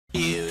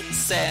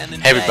Hey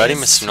everybody,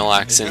 Mr.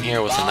 Nolax in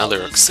here with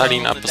another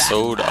exciting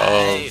episode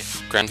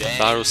of Grand Theft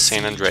Auto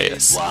San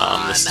Andreas.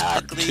 This is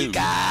part 2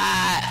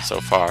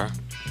 so far,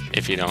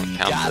 if you don't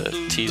count the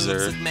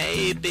teaser.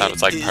 That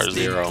was like part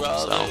 0,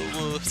 so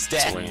it's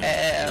a winning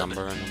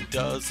number.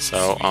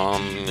 So,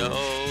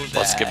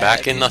 let's get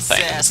back into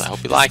things. I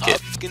hope you like it.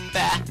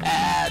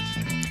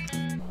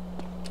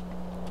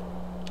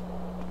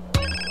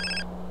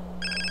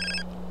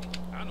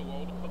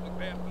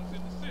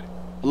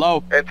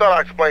 Hello? Hey, thought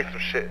I'd explain some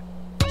shit.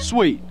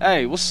 Sweet.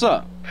 Hey, what's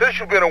up? Since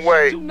you've been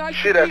away,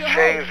 shit has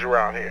changed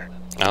around here.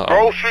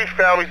 Grove Street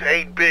families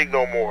ain't big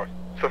no more.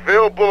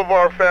 Seville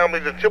Boulevard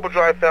families and Temple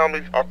Drive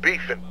families are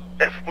beefing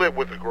and split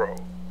with the Grove.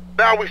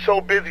 Now we so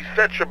busy,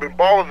 Setrip and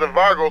Ballers and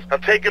Vagos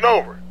have taken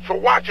over. So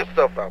watch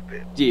yourself out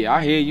there. Yeah,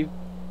 I hear you.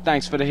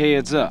 Thanks for the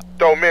heads up.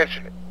 Don't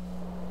mention it.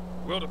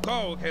 Well, the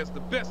Cog has the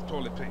best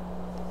toilet paper.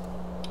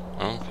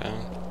 Okay.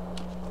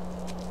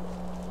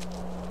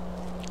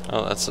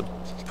 Oh, that's a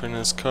pretty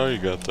nice car you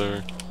got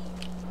there.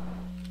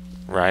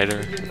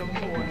 Ryder.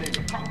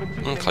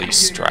 I'm gonna call you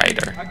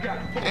Strider.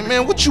 Hey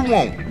man, what you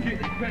want?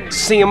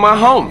 Seeing my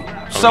homie.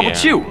 What's up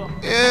with you?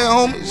 Yeah,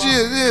 homie.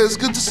 Yeah, it's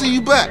good to see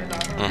you back.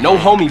 No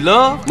homie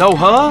love? No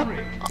hug?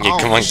 Yeah,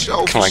 come on,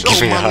 come on,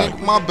 give me a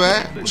hug. My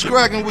bad. What's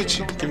cracking with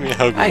you? Give me a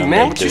hug. Hey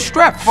man, what you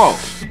strapped for?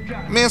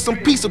 Man, some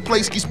pizza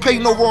place keeps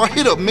paying over our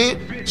hit up,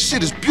 man.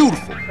 Shit is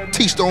beautiful.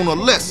 Teach the owner a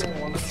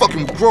lesson.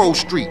 Fucking Grove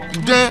Street.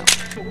 You down?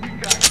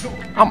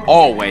 I'm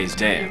always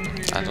down.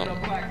 I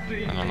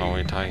don't know what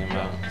you're talking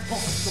about.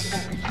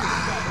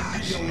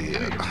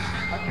 Shit.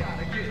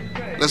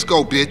 Let's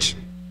go, bitch.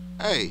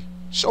 Hey,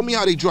 show me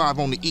how they drive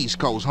on the East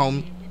Coast,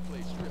 homie.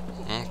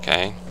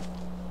 Okay.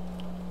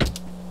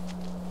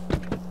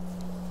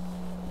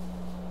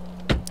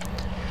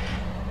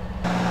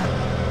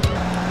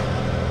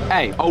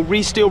 Hey, old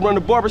Reese still run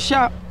the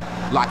barbershop?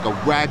 Like a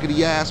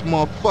raggedy ass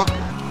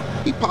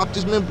motherfucker. He popped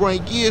his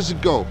membrane years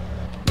ago.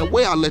 The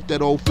way I let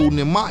that old fool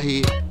in my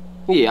head.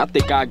 Yeah, I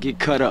think I'll get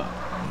cut up.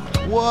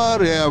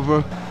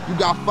 Whatever. You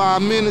got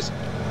 5 minutes?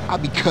 I'll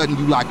be cutting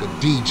you like a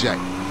DJ.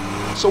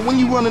 So when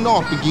you running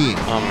off again?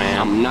 Oh man.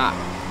 I'm not.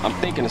 I'm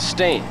thinking of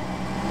staying.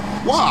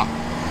 Why?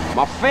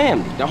 My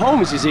family, the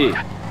homies is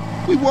here.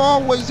 We were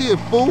always here,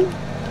 fool.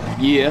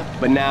 Yeah,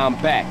 but now I'm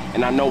back,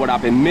 and I know what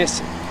I've been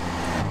missing.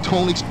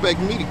 Don't expect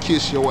me to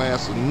kiss your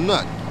ass or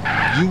nothing.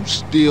 You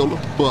still a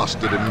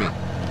buster to me.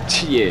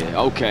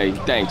 Yeah, okay,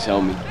 thanks,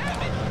 homie.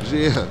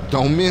 Yeah,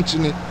 don't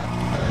mention it.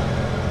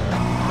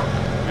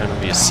 You're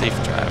gonna be a safe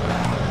driver.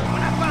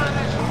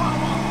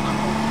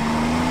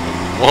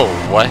 Whoa,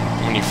 what?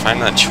 When you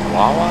find that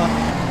Chihuahua?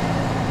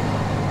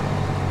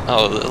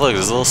 Oh, look,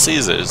 there's Little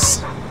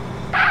Caesars.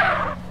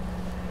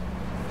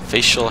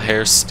 Facial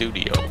Hair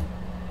Studio.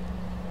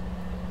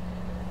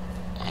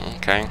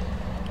 Okay.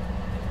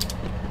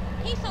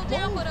 He's so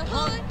down for the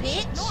hood,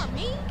 bitch. Ignore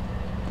me.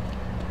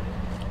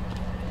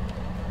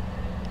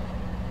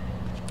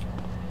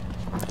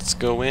 Let's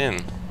go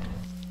in.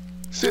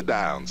 Sit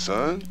down,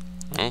 son.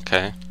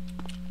 Okay.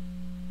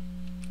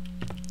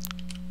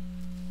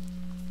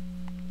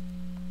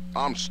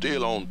 I'm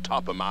still on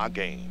top of my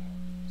game.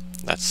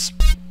 That's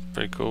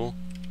pretty cool.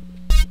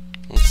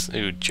 Let's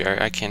ooh, Jerry.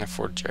 I can't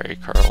afford Jerry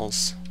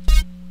curls.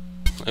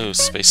 Ooh,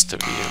 space to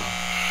view.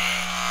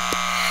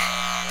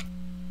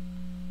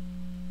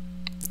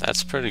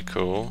 That's pretty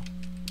cool.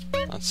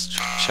 Let's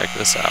check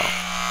this out.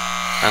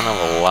 I don't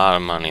have a lot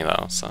of money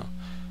though, so.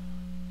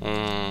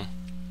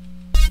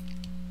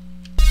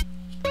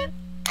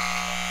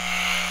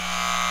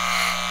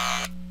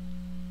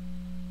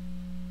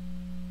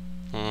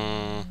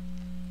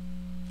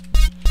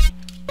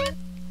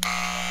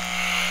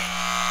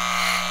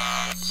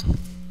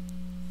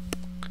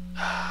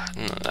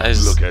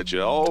 Look at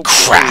you all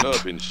crap. grown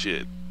up and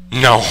shit.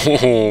 No,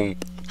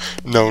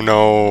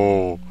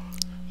 no.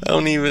 I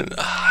don't even.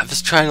 I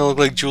was trying to look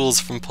like Jules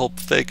from Pulp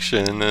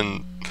Fiction,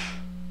 and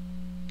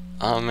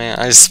oh man,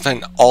 I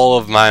spent all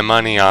of my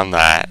money on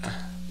that.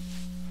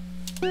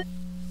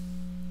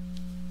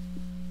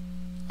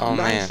 Oh Nice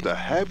man, to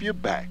have you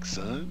back,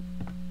 son.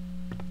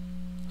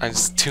 I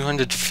just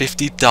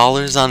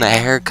 $250 on a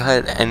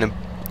haircut and a.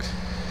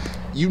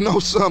 You know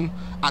something?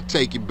 I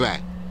take it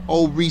back.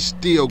 Old Reese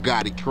still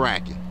got it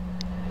cracking.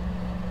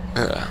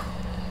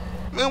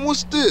 Man,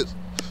 what's this?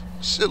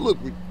 Shit look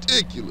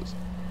ridiculous.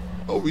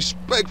 No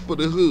respect for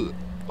the hood.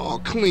 All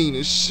clean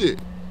as shit.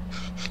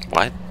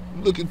 What?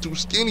 Looking too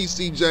skinny,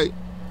 CJ.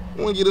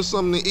 I wanna get us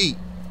something to eat.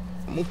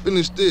 I'm gonna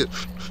finish this,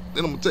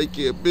 then I'm gonna take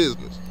care of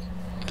business.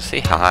 Say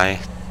hi.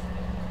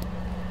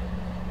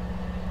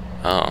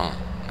 Oh,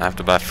 I have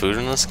to buy food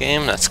in this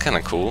game? That's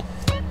kinda cool.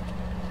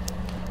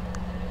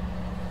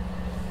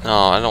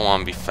 No, I don't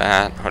want to be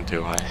fat, or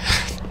do I?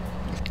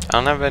 I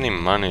don't have any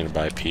money to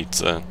buy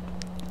pizza.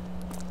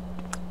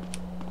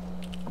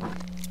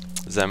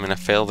 Does that mean I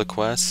fail the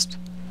quest?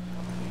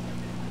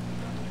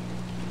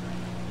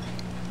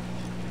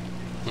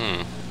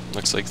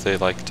 Looks like they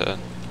like to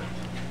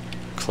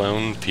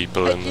clone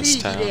people in this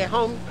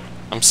town.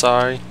 I'm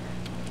sorry.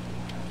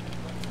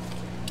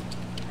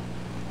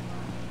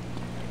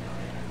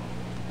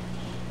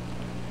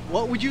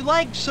 What would you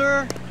like,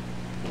 sir?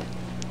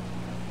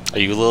 Are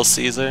you Little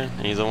Caesar?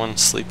 Are you the one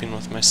sleeping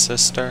with my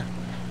sister?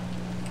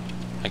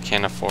 I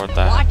can't afford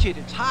that. Watch it,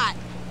 it's hot.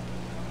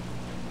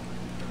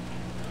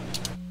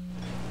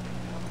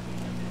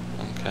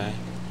 Okay.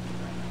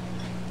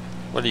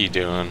 What are you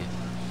doing?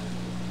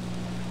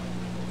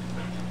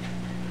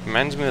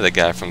 Reminds me of the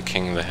guy from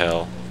King of the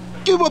Hill.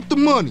 Give up the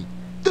money.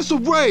 This a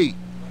raid.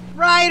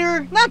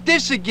 Ryder, not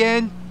this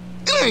again.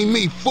 It ain't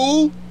me,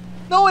 fool.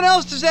 No one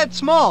else is that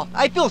small.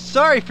 I feel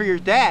sorry for your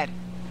dad.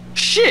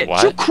 Shit,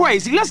 What? you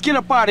crazy. Let's get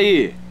up out of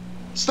here.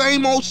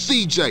 Same old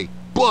CJ.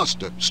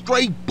 Buster.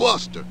 Straight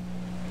Buster.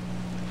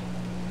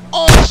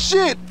 Oh,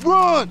 shit.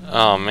 Run.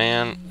 Oh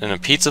man, in a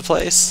pizza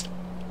place?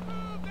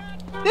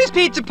 This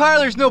pizza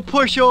parlor's no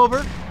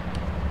pushover.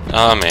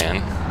 Oh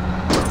man.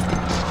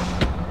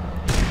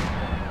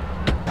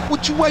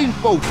 What you waiting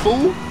for,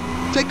 fool?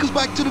 Take us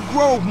back to the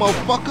Grove,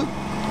 motherfucker.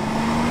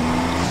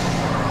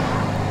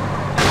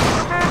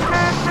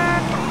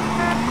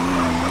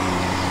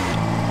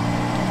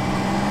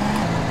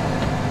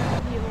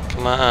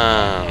 Come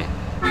on.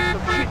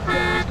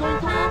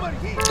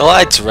 The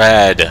light's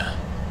red.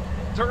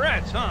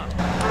 Tourette's, huh?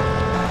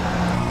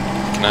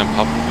 Can I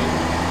pop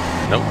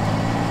it? Nope.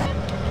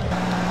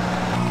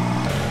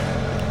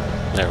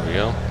 There we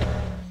go.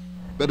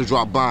 Better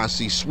drop by and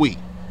see Sweet.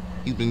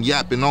 He's been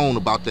yapping on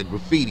about that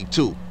graffiti,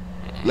 too.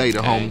 Later,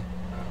 Okay. homie.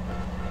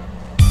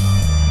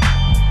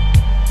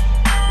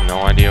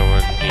 No idea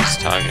what he's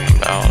talking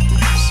about,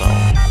 so...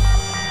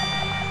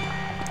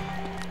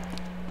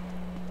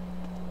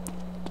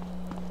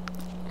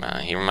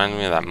 he reminded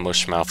me of that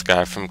mushmouth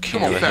guy from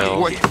King of the Hill.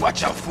 boy.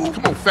 Watch out, fool.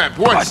 Come on, fat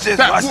boy.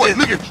 Fat boy,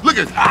 look at. Look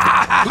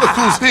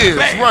who's here.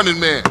 It's Running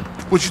Man.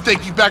 What, you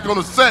think you back on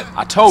the set?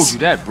 I told you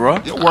that,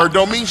 bruh. Your word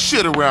don't mean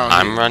shit around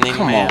I'm here. Running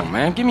Come Man. on,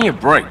 man. Give me a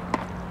break.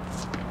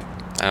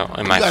 Am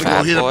I You gotta fat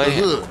go hit boy? up the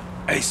hood.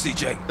 Hey,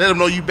 CJ. Let them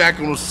know you back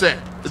on the set.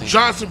 The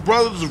Johnson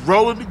brothers is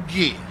rolling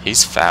again.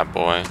 He's fat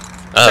boy.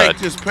 Take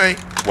this paint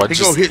What and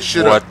just, go hit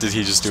shit what up. did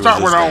he just do Start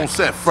with with our his own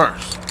set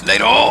first.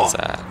 Later on, What's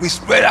that? we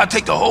spread out,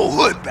 take the whole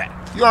hood back.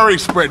 You already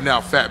spreading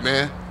out, fat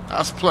man.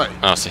 Let's play.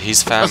 Oh, so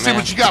he's fat Let's see man?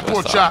 what you got, That's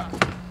poor what I thought.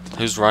 chop.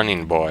 Who's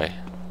Running Boy?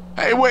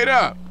 Hey, wait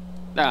up.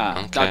 Nah,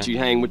 Okay. thought you'd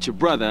hang with your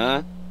brother,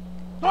 huh?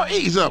 Oh,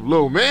 ease up,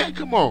 little man.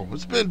 Come on.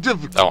 It's been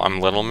difficult. Oh, I'm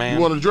Little Man?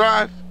 You want to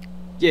drive?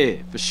 Yeah,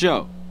 for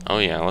sure. Oh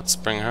yeah, let's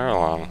bring her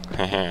along.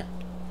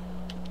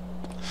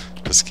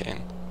 Just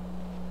kidding.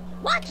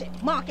 Watch it,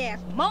 mark-ass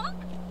mark.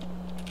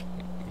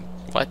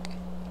 What?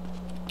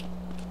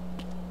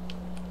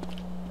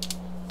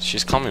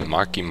 She's calling me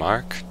Marky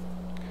Mark?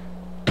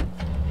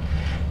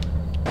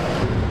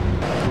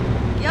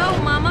 Yo,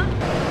 mama.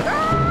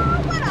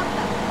 Girl, what up,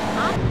 though?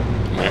 Huh?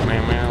 Meow,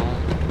 meow, meow.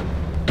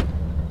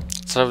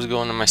 So I was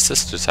going to my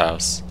sister's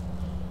house.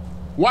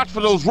 Watch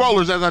for those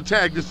rollers as I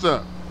tag this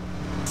up.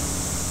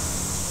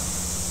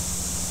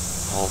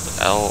 Hold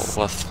L,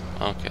 left,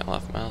 okay,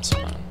 left mouse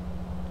button.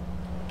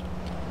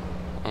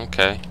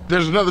 Okay.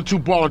 There's another 2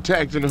 baller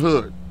tags in the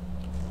hood.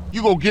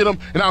 You go get them,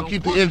 and I'll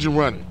keep the engine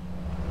running.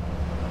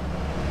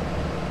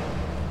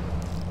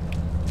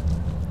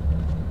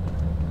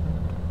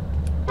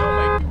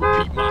 Don't make me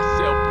repeat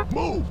myself.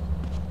 Move.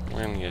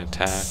 We're gonna get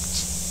attacked.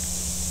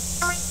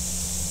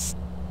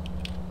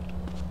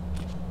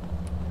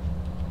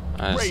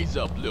 Raise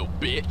up, little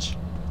bitch.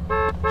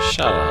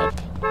 Shut up.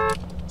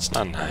 It's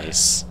not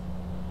nice.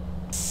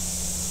 Put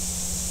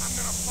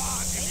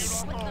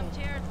some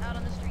chairs out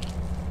on the street.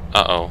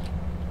 Uh-oh.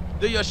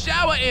 Do you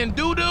shower in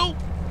doo-doo?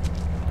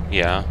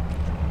 Yeah.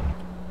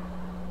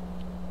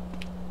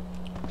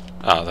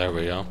 Oh, there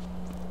we go.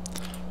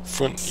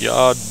 Front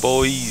yard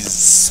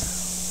boys.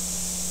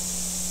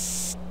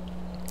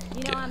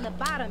 You know I'm the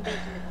bottom bitch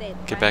in the stable,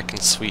 Get right? back in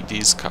Sweet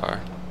D's car.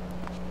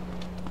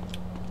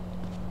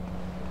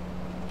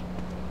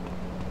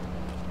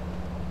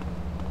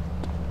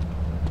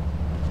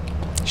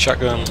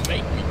 Shotgun.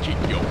 Make me kick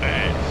your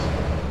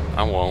ass.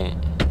 I won't.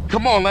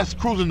 Come on, let's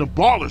cruise into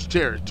ballers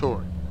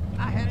territory.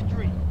 I had a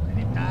dream, and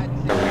it died.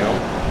 There we go.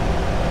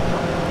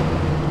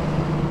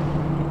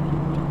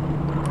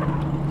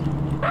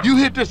 You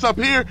hit this up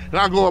here, and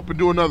I'll go up and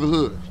do another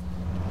hood.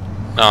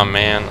 Oh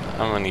man,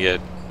 I'm gonna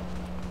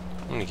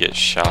get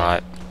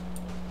shot.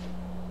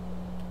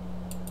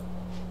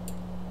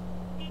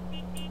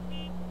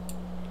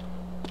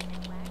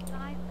 Black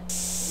eyes, a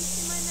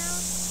taste in my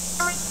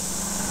mouth.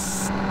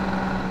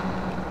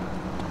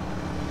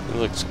 It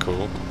looks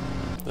cool.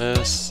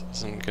 This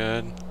isn't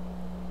good.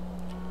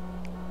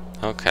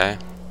 Okay.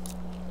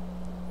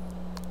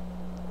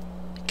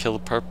 Kill the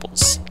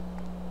purples.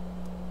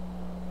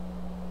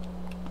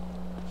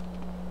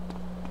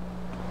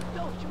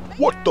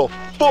 What the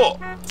fuck?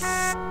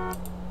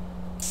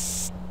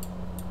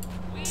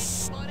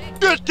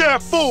 Get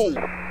that fool!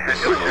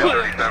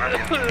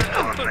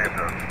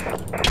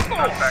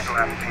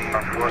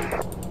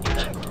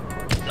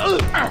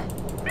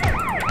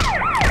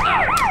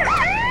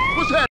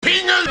 What's that?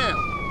 Pinger now.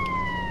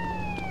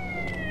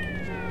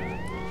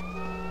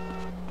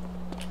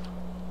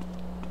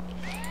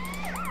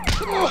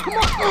 Come on,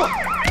 come on.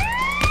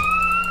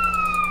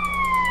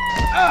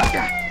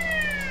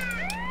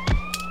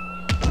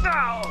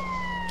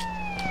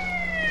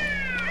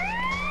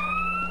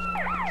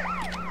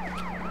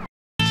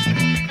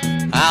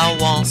 I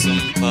want some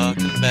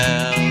fucking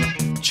bell,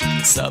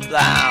 chicken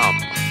sublime.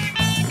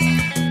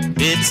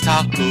 It's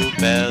Taco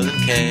Bell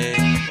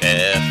and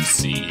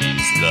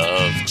KFC's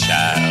love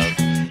child.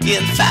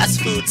 In fast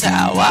food's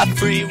how I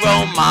free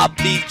roam my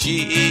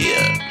BG.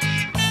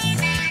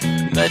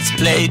 Let's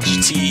play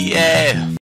GTA.